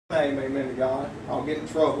name, amen to God. I'll get in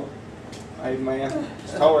trouble. Amen.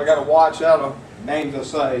 Just told her I got to watch out of names I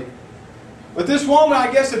say. But this woman,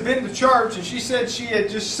 I guess, had been to church, and she said she had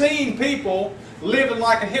just seen people living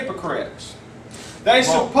like a hypocrites. They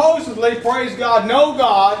supposedly, praise God, know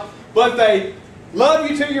God, but they love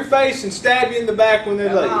you to your face and stab you in the back when they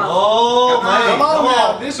leave. Oh, man. Come on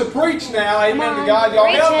now. This is a preach now. Amen to God.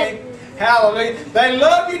 Y'all help me. Hallelujah. They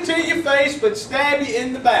love you to your face, but stab you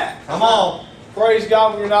in the back. Come on. Praise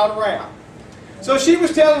God when you're not around. So she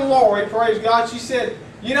was telling Lori, praise God, she said,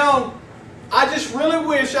 you know, I just really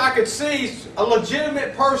wish I could see a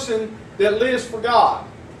legitimate person that lives for God.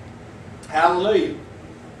 Hallelujah.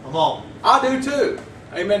 Come on. I do too.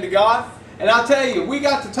 Amen to God. And I tell you, we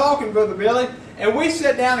got to talking, Brother Billy, and we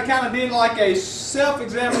sat down and kind of did like a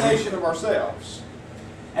self-examination of ourselves.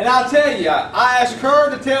 And I'll tell you, I asked her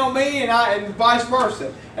to tell me and vice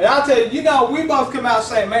versa. And I'll tell you, you know, we both come out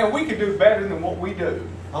saying, man, we could do better than what we do.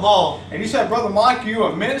 Come on. And you say, Brother Mike, you're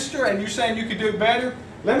a minister and you're saying you could do better?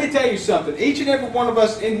 Let me tell you something. Each and every one of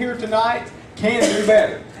us in here tonight can do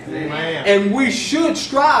better. Amen. And we should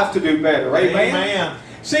strive to do better. Amen. Amen.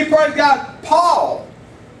 See, praise God, Paul,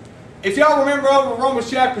 if y'all remember over Romans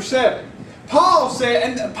chapter 7, Paul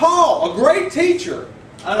said, and Paul, a great teacher,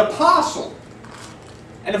 an apostle,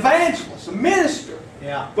 an evangelist, a minister,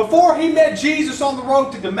 before he met Jesus on the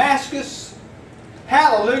road to Damascus,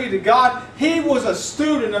 hallelujah to God, he was a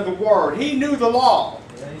student of the Word. He knew the law.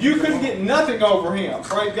 You couldn't get nothing over him.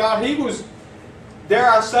 Praise God. He was, dare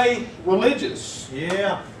I say, religious.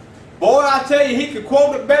 Yeah. Boy, I tell you, he could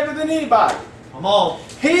quote it better than anybody. Come on.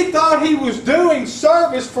 He thought he was doing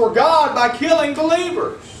service for God by killing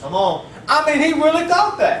believers. Come on. I mean, he really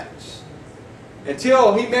thought that.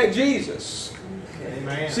 Until he met Jesus.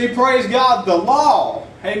 Amen. See, praise God, the law,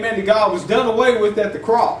 amen to God, was done away with at the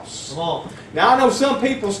cross. Come on. Now, I know some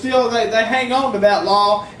people still, they hang on to that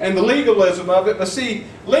law and the legalism of it, but see,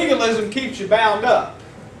 legalism keeps you bound up.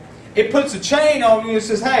 It puts a chain on you and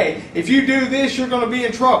says, hey, if you do this, you're going to be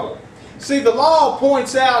in trouble. See, the law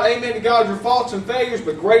points out, amen to God, your faults and failures,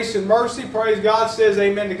 but grace and mercy, praise God, says,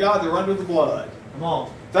 amen to God, they're under the blood. Come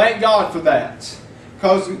on. Thank God for that.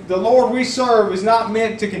 Because the Lord we serve is not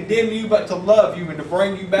meant to condemn you, but to love you and to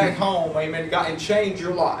bring you back home, amen to God, and change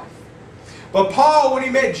your life. But Paul, when he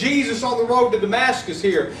met Jesus on the road to Damascus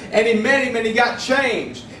here, and he met him and he got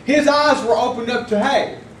changed, his eyes were opened up to,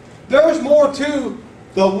 hey, there's more to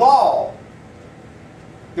the law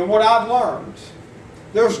than what I've learned.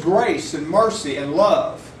 There's grace and mercy and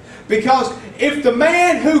love. Because if the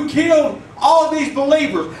man who killed all these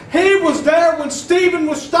believers, he was there when Stephen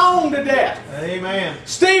was stoned to death. Amen.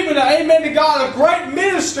 Stephen, amen to God, a great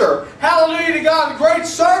minister, hallelujah to God, a great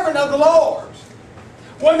servant of the Lord.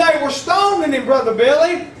 When they were stoning him, Brother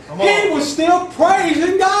Billy, he was still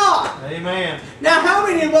praising God. Amen. Now, how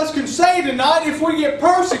many of us can say tonight, if we get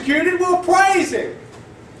persecuted, we'll praise Him?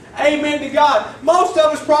 Amen to God. Most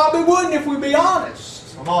of us probably wouldn't if we be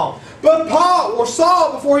honest. Come on. But Paul, or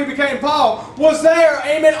Saul before he became Paul, was there,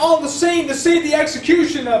 amen, on the scene to see the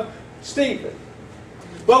execution of Stephen.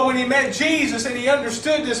 But when he met Jesus and he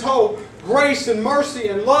understood this whole grace and mercy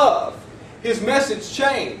and love, his message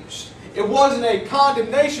changed. It wasn't a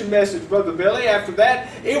condemnation message, Brother Billy. After that,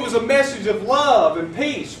 it was a message of love and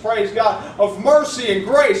peace, praise God, of mercy and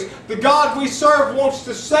grace. The God we serve wants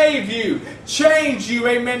to save you, change you,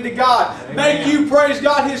 amen to God. Amen. Make you, praise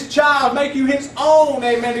God, His child, make you His own,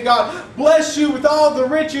 amen to God. Bless you with all the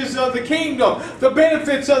riches of the kingdom, the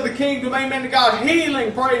benefits of the kingdom, amen to God.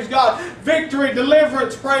 Healing, praise God. Victory,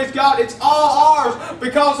 deliverance, praise God. It's all ours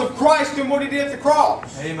because of Christ and what He did at the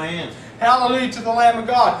cross. Amen. Hallelujah to the Lamb of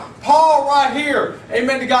God. Paul right here,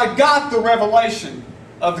 amen to God, got the revelation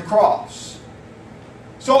of the cross.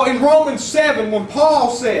 So in Romans 7, when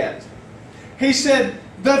Paul said, he said,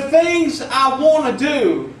 the things I want to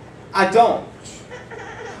do, I don't.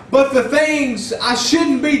 But the things I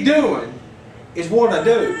shouldn't be doing is what I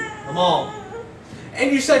do. Come on.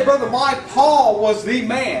 And you say, Brother Mike, Paul was the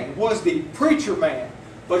man, was the preacher man,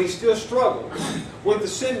 but he still struggled with the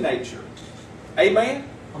sin nature. Amen?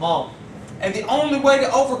 Come on. And the only way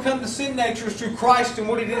to overcome the sin nature is through Christ and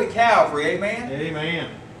what He did at Calvary. Amen? Amen.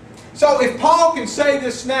 So if Paul can say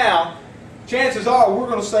this now, chances are we're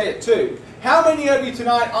going to say it too. How many of you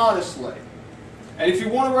tonight, honestly, and if you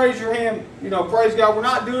want to raise your hand, you know, praise God, we're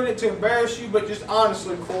not doing it to embarrass you, but just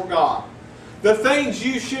honestly before God. The things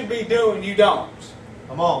you should be doing, you don't.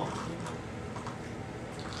 Come on.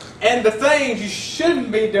 And the things you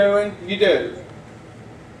shouldn't be doing, you do.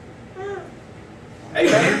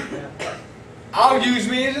 Amen? I'll use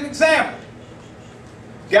me as an example.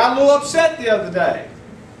 Got a little upset the other day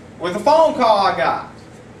with a phone call I got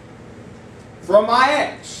from my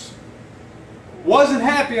ex. wasn't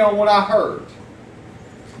happy on what I heard.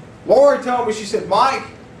 Lori told me, she said, Mike,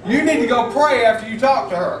 you need to go pray after you talk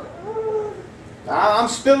to her. Now, I'm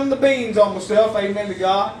spilling the beans on myself, amen to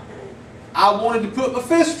God. I wanted to put my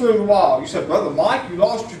fist through the wall. You said, Brother Mike, you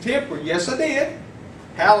lost your temper. Yes, I did.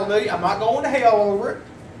 Hallelujah. I'm not going to hell over it.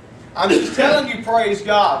 I'm just telling you, praise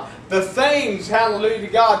God, the things, hallelujah to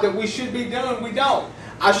God, that we should be doing, we don't.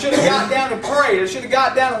 I should have got down and prayed. I should have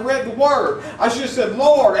got down and read the Word. I should have said,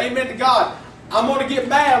 Lord, amen to God, I'm going to get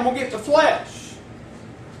mad. I'm going to get the flesh.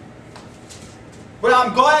 But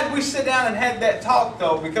I'm glad we sit down and had that talk,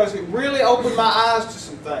 though, because it really opened my eyes to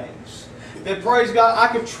some things. That, praise God,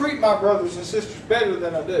 I could treat my brothers and sisters better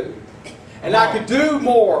than I do. And I could do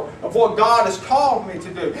more of what God has called me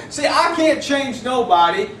to do. See, I can't change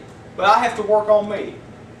nobody, but I have to work on me.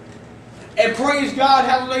 And praise God,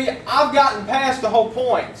 hallelujah, I've gotten past the whole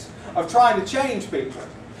point of trying to change people.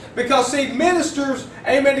 Because, see, ministers,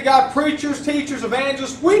 amen to God, preachers, teachers,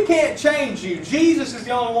 evangelists, we can't change you. Jesus is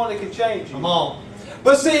the only one that can change you. Come on.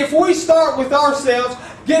 But see, if we start with ourselves,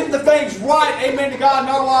 getting the things right, amen to God, in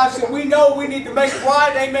our lives that we know we need to make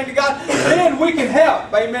right, amen to God, then we can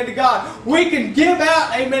help, amen to God. We can give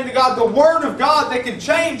out, amen to God, the Word of God that can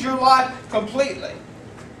change your life completely.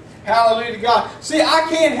 Hallelujah to God. See, I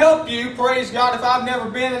can't help you, praise God, if I've never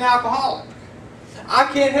been an alcoholic. I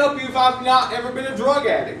can't help you if I've not ever been a drug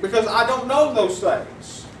addict, because I don't know those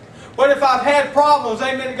things. But if I've had problems,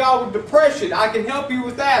 amen to God, with depression, I can help you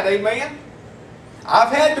with that, amen. I've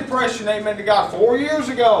had depression, amen to God, 4 years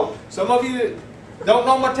ago. Some of you that don't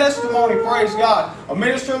know my testimony, praise God. A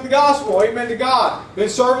minister of the gospel, amen to God. Been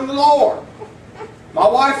serving the Lord. My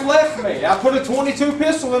wife left me. I put a .22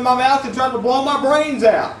 pistol in my mouth and tried to blow my brains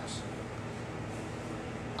out.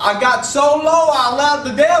 I got so low, I allowed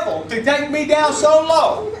the devil to take me down so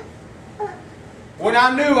low. When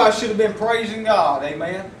I knew I should have been praising God,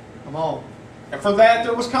 amen. Come on. And for that,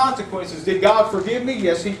 there was consequences. Did God forgive me?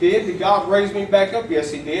 Yes, He did. Did God raise me back up? Yes,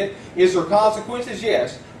 He did. Is there consequences?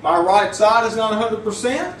 Yes. My right side is not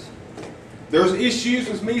 100%. There's issues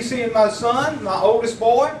with me seeing my son, my oldest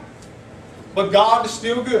boy. But God is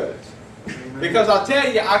still good. Amen. Because I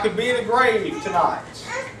tell you, I could be in a grave tonight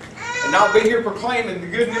and not be here proclaiming the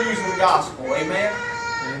good news of the gospel. Amen?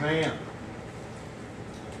 Amen.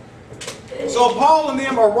 So Paul and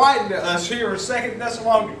them are writing to us here in 2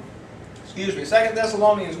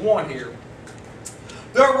 Thessalonians 1 here.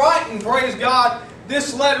 They're writing, praise God,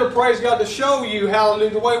 this letter, praise God, to show you,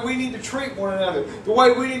 hallelujah, the way we need to treat one another, the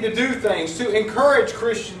way we need to do things, to encourage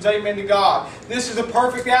Christians, amen to God. This is a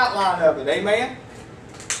perfect outline of it, amen?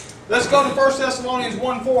 Let's go to 1 Thessalonians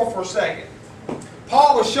 1:4 for a second.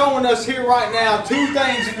 Paul is showing us here right now two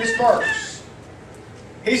things in this verse.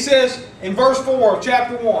 He says in verse 4 of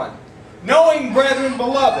chapter 1, knowing, brethren,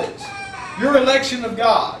 beloved, your election of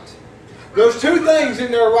God. There's two things in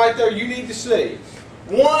there right there you need to see.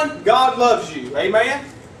 One, God loves you. Amen?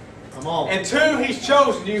 Come on. And two, He's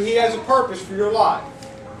chosen you. He has a purpose for your life.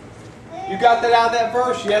 You got that out of that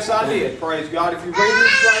verse? Yes, I did. Praise God. If you read it,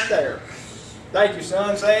 it's right there. Thank you,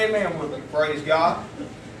 son. Say amen with me. Praise God.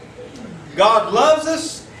 God loves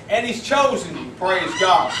us, and He's chosen you. Praise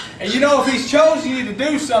God. And you know, if He's chosen you to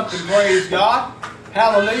do something, praise God,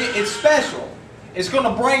 hallelujah, it's special. It's going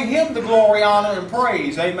to bring Him the glory, honor, and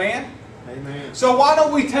praise. Amen? Amen. So why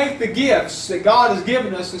don't we take the gifts that God has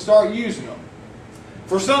given us and start using them?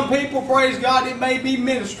 For some people, praise God, it may be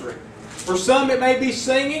ministry. For some it may be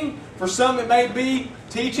singing. For some it may be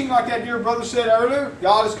teaching, like that dear brother said earlier.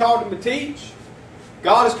 God has called him to teach.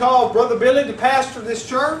 God has called Brother Billy to pastor this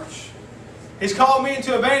church. He's called me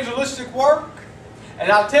into evangelistic work. And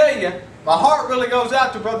I'll tell you, my heart really goes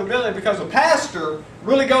out to Brother Billy, because a pastor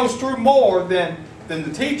really goes through more than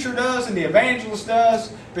the teacher does and the evangelist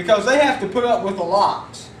does, because they have to put up with a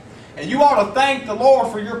lot. And you ought to thank the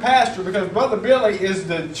Lord for your pastor, because Brother Billy is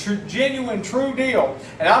the genuine, true deal.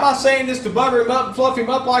 And I'm not saying this to butter him up and fluff him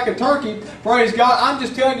up like a turkey. Praise God. I'm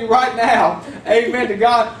just telling you right now, amen to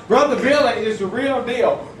God, Brother Billy is the real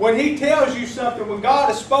deal. When he tells you something, when God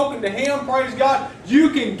has spoken to him, praise God,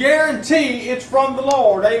 you can guarantee it's from the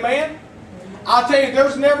Lord. Amen? I'll tell you,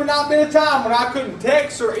 there's never not been a time when I couldn't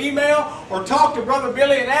text or email or talk to Brother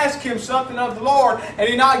Billy and ask him something of the Lord and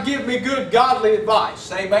he not give me good godly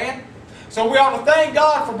advice. Amen? So we ought to thank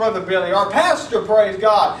God for Brother Billy, our pastor, praise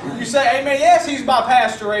God. You say, amen, yes, he's my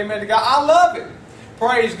pastor, amen to God. I love him.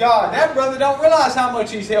 Praise God. That brother don't realize how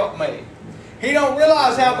much he's helped me. He don't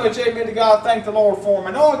realize how much, amen to God, thank the Lord for him.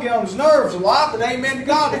 I know I get on his nerves a lot, but amen to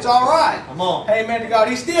God, it's all right. Come on. Amen to God.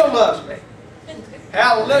 He still loves me.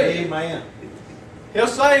 Hallelujah. Amen. He'll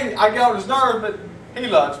say I get on his nerves, but he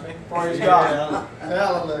loves me. Praise God.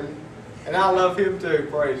 Hallelujah. And I love him too.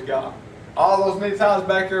 Praise God. All those many times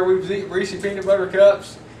back there we was eating Reese peanut butter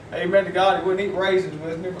cups. Amen to God. He wouldn't eat raisins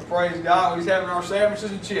with me, but praise God, we was having our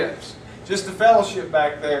sandwiches and chips. Just the fellowship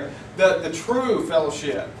back there. The true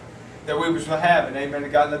fellowship that we was having. Amen to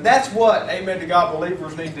God. Now that's what, amen to God,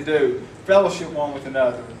 believers need to do. Fellowship one with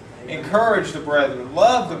another. Encourage the brethren.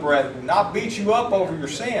 Love the brethren. Not beat you up over your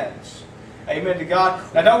sins. Amen to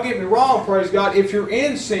God. Now don't get me wrong, praise God. If you're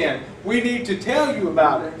in sin, we need to tell you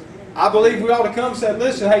about it. I believe we ought to come and say,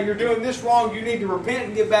 listen, hey, you're doing this wrong. You need to repent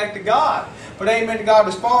and get back to God. But amen to God,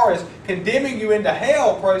 as far as condemning you into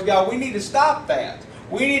hell, praise God, we need to stop that.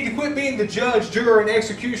 We need to quit being the judge, juror, and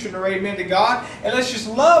executioner, amen to God. And let's just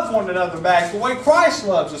love one another back the way Christ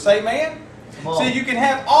loves us, amen? See, you can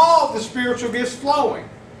have all the spiritual gifts flowing.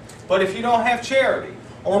 But if you don't have charity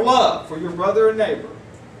or love for your brother and neighbor,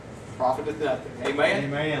 profiteth nothing. Amen?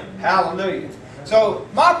 Amen. Hallelujah. So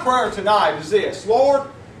my prayer tonight is this. Lord,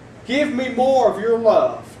 give me more of your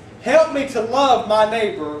love. Help me to love my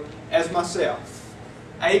neighbor as myself.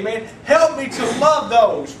 Amen. Help me to love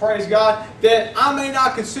those, praise God, that I may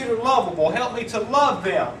not consider lovable. Help me to love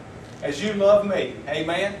them as you love me.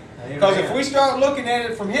 Amen. Because if we start looking at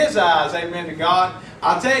it from His eyes, amen to God,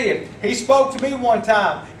 I'll tell you, He spoke to me one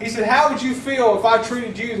time. He said, how would you feel if I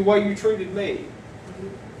treated you the way you treated me?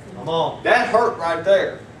 Come on. That hurt right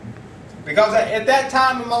there. Because at that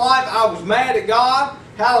time in my life, I was mad at God.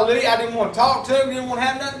 Hallelujah. I didn't want to talk to Him. Didn't want to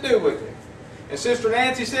have nothing to do with Him. And Sister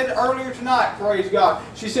Nancy said it earlier tonight, praise God.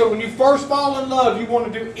 She said when you first fall in love, you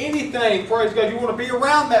want to do anything, praise God. You want to be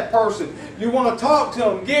around that person. You want to talk to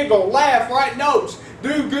them, giggle, laugh, write notes,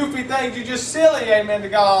 do goofy things. You're just silly, amen to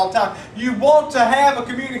God, all the time. You want to have a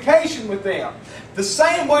communication with them. The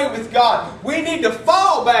same way with God. We need to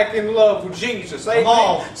fall back in love with Jesus.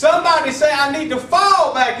 Amen. Somebody say, I need to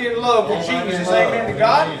fall back in love with Jesus. Amen to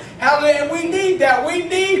God. Hallelujah. And we need that. We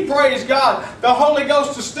need, praise God, the Holy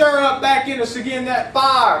Ghost to stir up back in us again that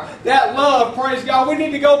fire, that love, praise God. We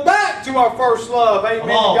need to go back to our first love. Amen to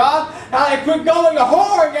God. And quit going to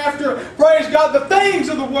whoring after, praise God, the things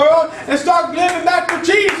of the world and start living back for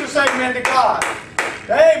Jesus. Amen to God.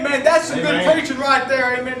 Amen. That's some good preaching right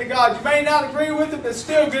there. Amen to God. You may not agree with it, but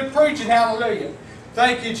still good preaching. Hallelujah.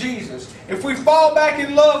 Thank you, Jesus. If we fall back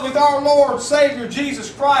in love with our Lord and Savior,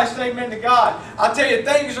 Jesus Christ, amen to God, I tell you,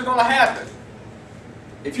 things are going to happen.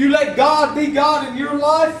 If you let God be God in your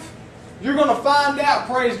life, you're going to find out,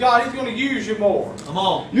 praise God, He's going to use you more. Come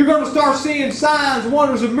on. You're going to start seeing signs,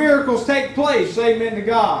 wonders, and miracles take place. Amen to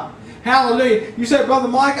God. Hallelujah. You say, Brother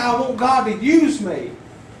Mike, I want God to use me.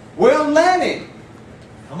 Well, let Him.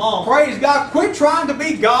 Come on. Praise God. Quit trying to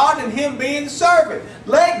be God and Him being the servant.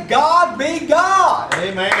 Let God be God.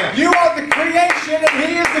 Amen. You are the creation and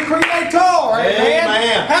He is the creator. Amen.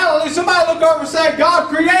 Amen. Hallelujah. Somebody look over and say, God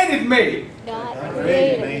created me. God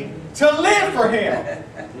created me. To live for Him.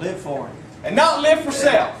 Live for Him. And not live for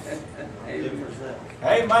self. Live for self.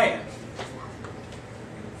 Amen.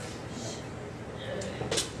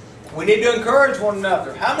 We need to encourage one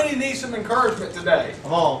another. How many need some encouragement today?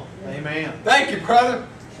 Come on. Amen. Thank you, brother.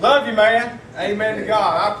 Love you, man. Amen to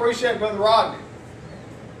God. I appreciate Brother Rodney.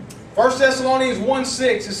 1 Thessalonians 1:6,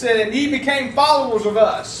 it said, and ye became followers of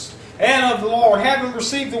us and of the Lord, having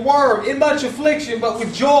received the word in much affliction, but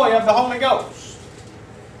with joy of the Holy Ghost.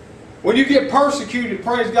 When you get persecuted,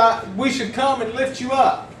 praise God, we should come and lift you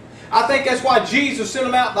up. I think that's why Jesus sent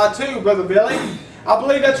them out by two, Brother Billy. I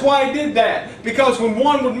believe that's why He did that. Because when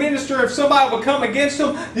one would minister, if somebody would come against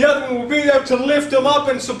them, the other one would be there to lift them up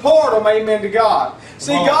and support them. Amen to God.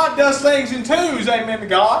 See, God does things in twos. Amen to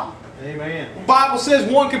God. Amen. The Bible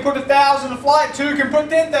says one can put 1,000 to flight, two can put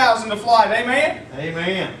 10,000 to flight. Amen?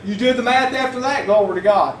 Amen. You do the math after that, glory to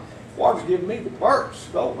God. Water's giving me the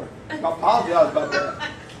burps. Glory. I apologize about that.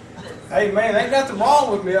 Amen. Ain't nothing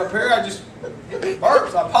wrong with me up here. I just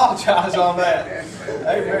burps. I apologize on that.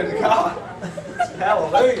 Amen to God.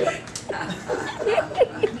 Hallelujah.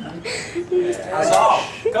 That's all.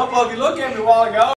 A couple of you looked at me a while ago.